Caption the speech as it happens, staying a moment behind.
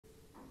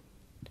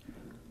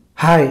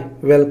Hi,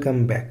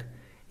 welcome back.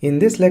 In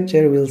this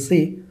lecture, we'll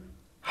see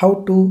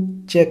how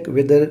to check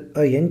whether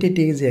a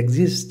entity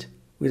exists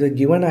with a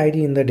given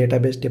ID in the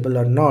database table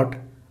or not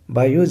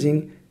by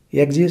using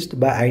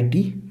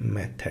existsById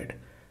method.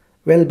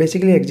 Well,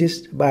 basically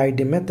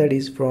existsById method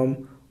is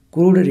from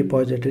CRUD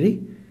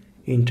repository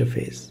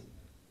interface.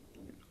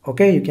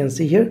 Okay, you can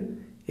see here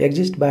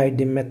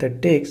existsById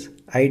method takes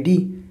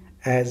ID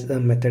as a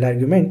method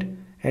argument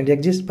and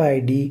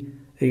existsById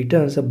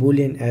returns a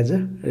boolean as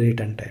a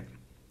return type.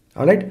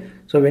 Alright,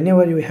 so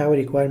whenever you have a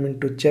requirement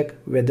to check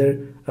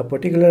whether a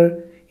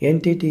particular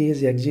entity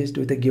exists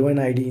with a given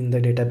ID in the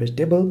database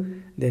table,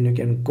 then you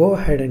can go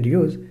ahead and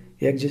use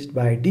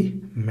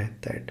existsById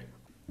method.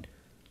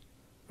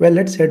 Well,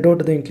 let's head over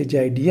to the IntelliJ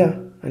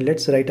IDEA and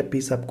let's write a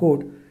piece of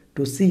code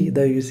to see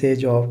the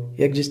usage of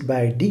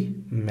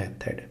existsById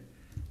method.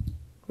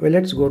 Well,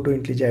 let's go to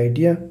IntelliJ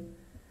IDEA.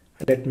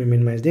 Let me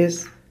minimize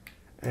this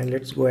and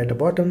let's go at the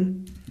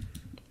bottom,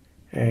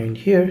 and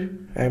here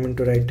I am going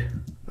to write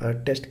a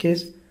test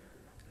case.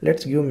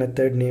 Let's give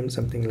method name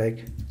something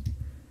like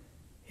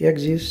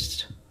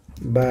existsById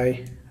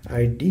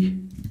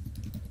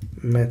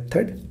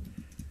method,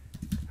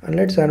 and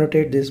let's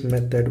annotate this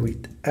method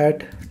with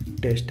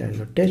 @test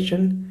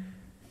annotation,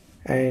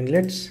 and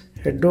let's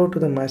head over to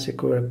the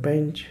MySQL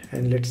workbench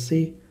and let's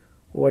see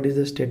what is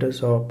the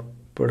status of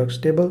products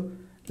table.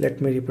 Let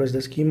me refresh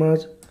the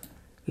schemas.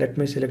 Let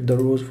me select the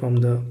rows from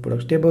the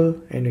products table,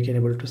 and you can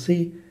able to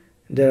see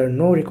there are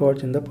no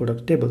records in the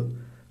products table.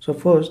 So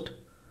first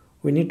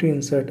we need to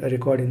insert a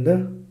record in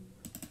the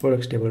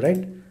products table,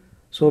 right?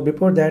 So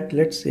before that,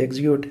 let's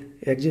execute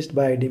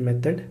existsById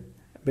method.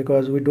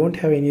 Because we don't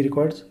have any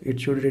records, it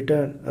should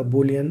return a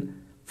boolean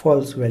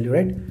false value,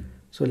 right?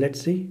 So let's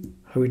see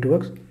how it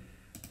works.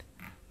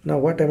 Now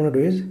what I'm going to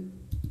do is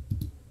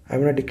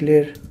I'm going to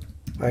declare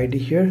ID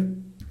here.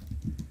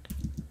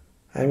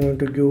 I'm going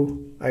to give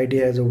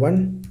ID as a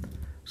 1.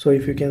 So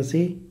if you can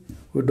see,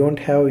 we don't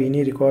have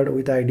any record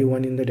with ID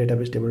 1 in the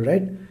database table,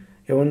 right?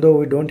 Even though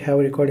we don't have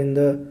a record in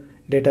the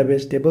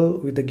database table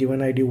with the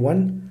given ID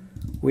 1,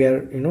 we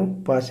are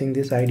passing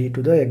this ID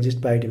to the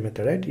existsById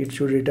method, right? It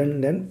should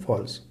return then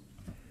false.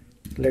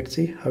 Let's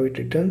see how it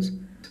returns.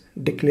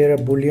 Declare a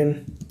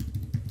boolean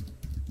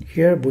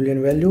here,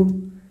 boolean value,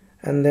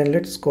 and then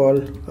let's call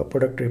a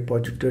product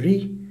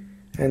repository,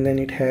 and then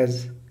it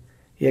has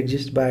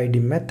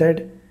existsById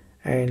method,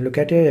 and look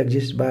at here,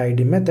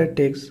 existsById method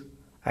takes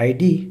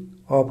ID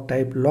of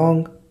type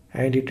long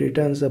and it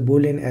returns a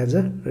boolean as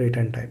a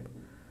return type.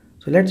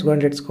 So let's go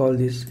and let's call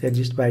this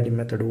existsById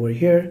method over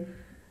here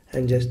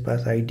and just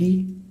pass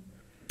ID.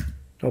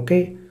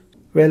 Okay,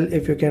 well,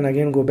 if you can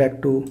again go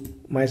back to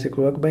MySQL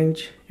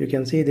workbench, you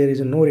can see there is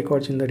no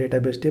records in the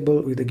database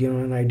table with the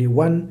given ID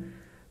 1.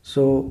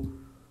 So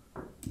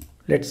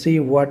let's see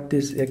what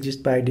this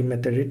existsById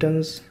method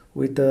returns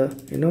with the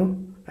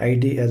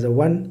ID as a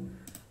 1.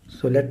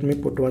 So let me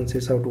put one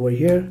sys out over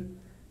here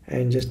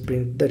and just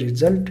print the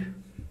result.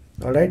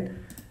 Alright,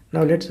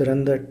 now let's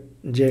run the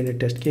JUnit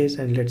test case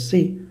and let's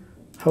see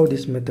how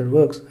this method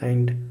works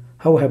and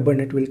how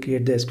Hibernate will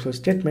create the SQL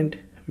statement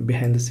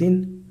behind the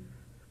scene.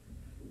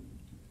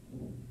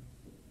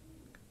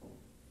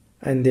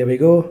 And there we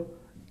go,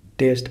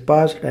 test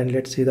passed, and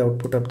let's see the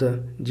output of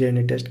the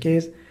JUnit test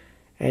case,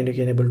 and you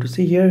can able to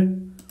see here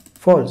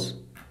false.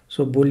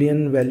 So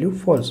boolean value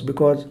false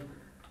because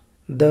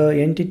the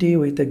entity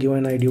with the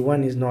given ID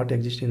 1 is not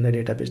exist in the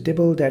database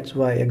table. That's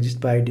why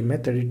existsById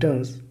method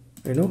returns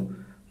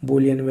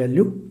boolean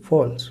value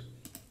false,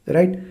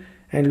 right?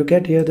 And look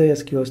at here the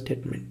SQL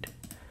statement.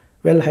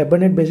 Well,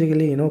 Hibernate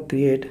basically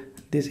create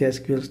this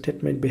SQL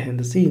statement behind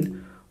the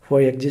scene for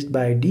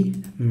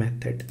existsById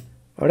method.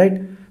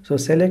 Alright, so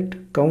select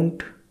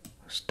count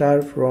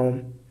star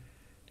from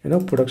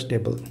products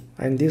table,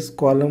 and this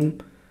column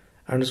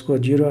 _0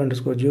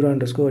 _0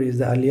 _ is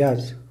the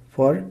alias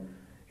for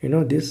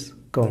this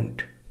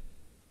count.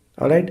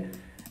 Alright,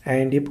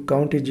 and if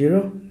count is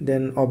 0,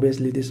 then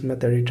obviously this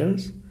method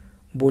returns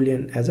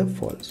boolean as a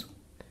false.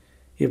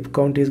 If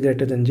count is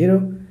greater than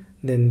 0,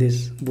 then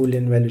this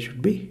boolean value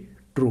should be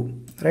true,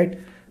 right?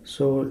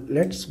 So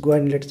let's go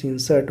and let's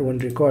insert one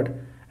record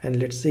and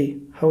let's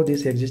see how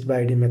this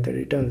existsById method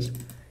returns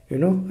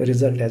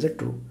result as a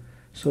true.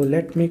 So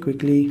let me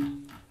quickly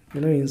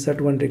insert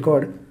one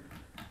record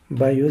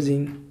by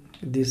using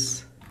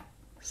this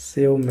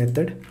save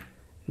method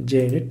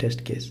JUnit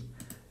test case.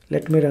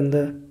 Let me run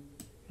the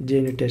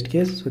JUnit test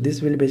case. So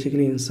this will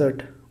basically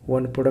insert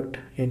one product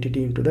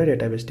entity into the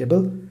database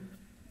table.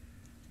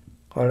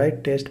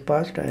 Alright, test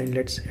passed, and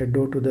let's head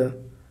over to the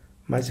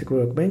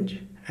MySQL workbench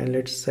and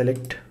let's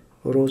select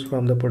rows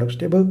from the products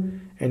table,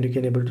 and you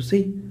can able to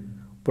see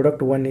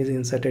product 1 is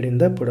inserted in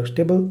the products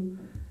table.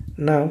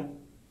 Now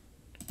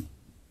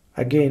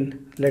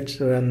again let's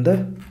run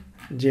the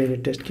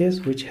JUnit test case,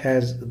 which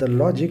has the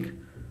logic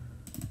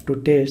to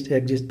test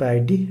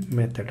existsById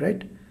method,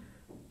 right?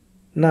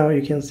 Now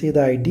you can see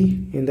the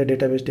ID in the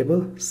database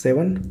table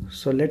 7,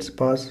 so let's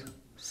pass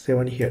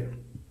 7 here.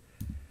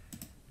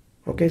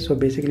 Okay, so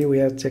basically we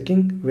are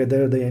checking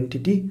whether the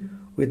entity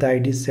with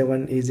id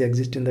 7 is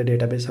exist in the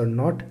database or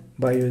not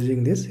by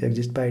using this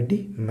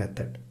existsById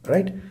method,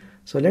 right?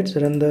 So let's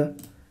run the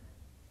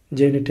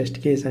JUnit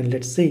test case and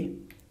let's see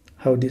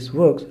how this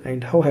works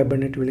and how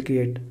Hibernate will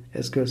create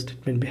SQL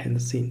statement behind the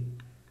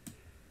scene.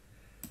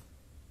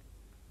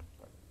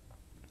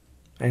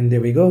 And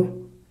there we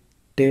go,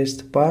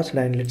 test passed,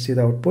 and let's see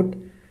the output,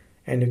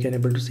 and you can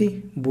able to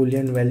see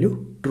boolean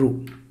value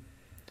true,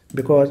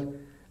 because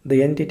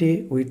the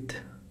entity with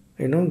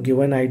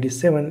given id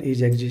 7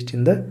 is exist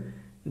in the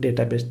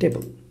database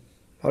table.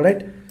 All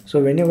right,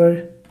 so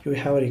whenever you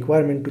have a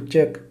requirement to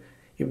check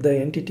if the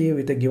entity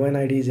with a given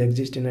id is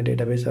exist in a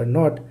database or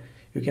not,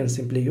 you can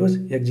simply use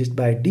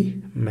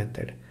existsById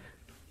method.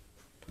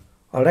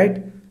 All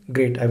right,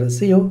 great. I will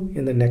see you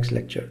in the next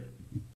lecture.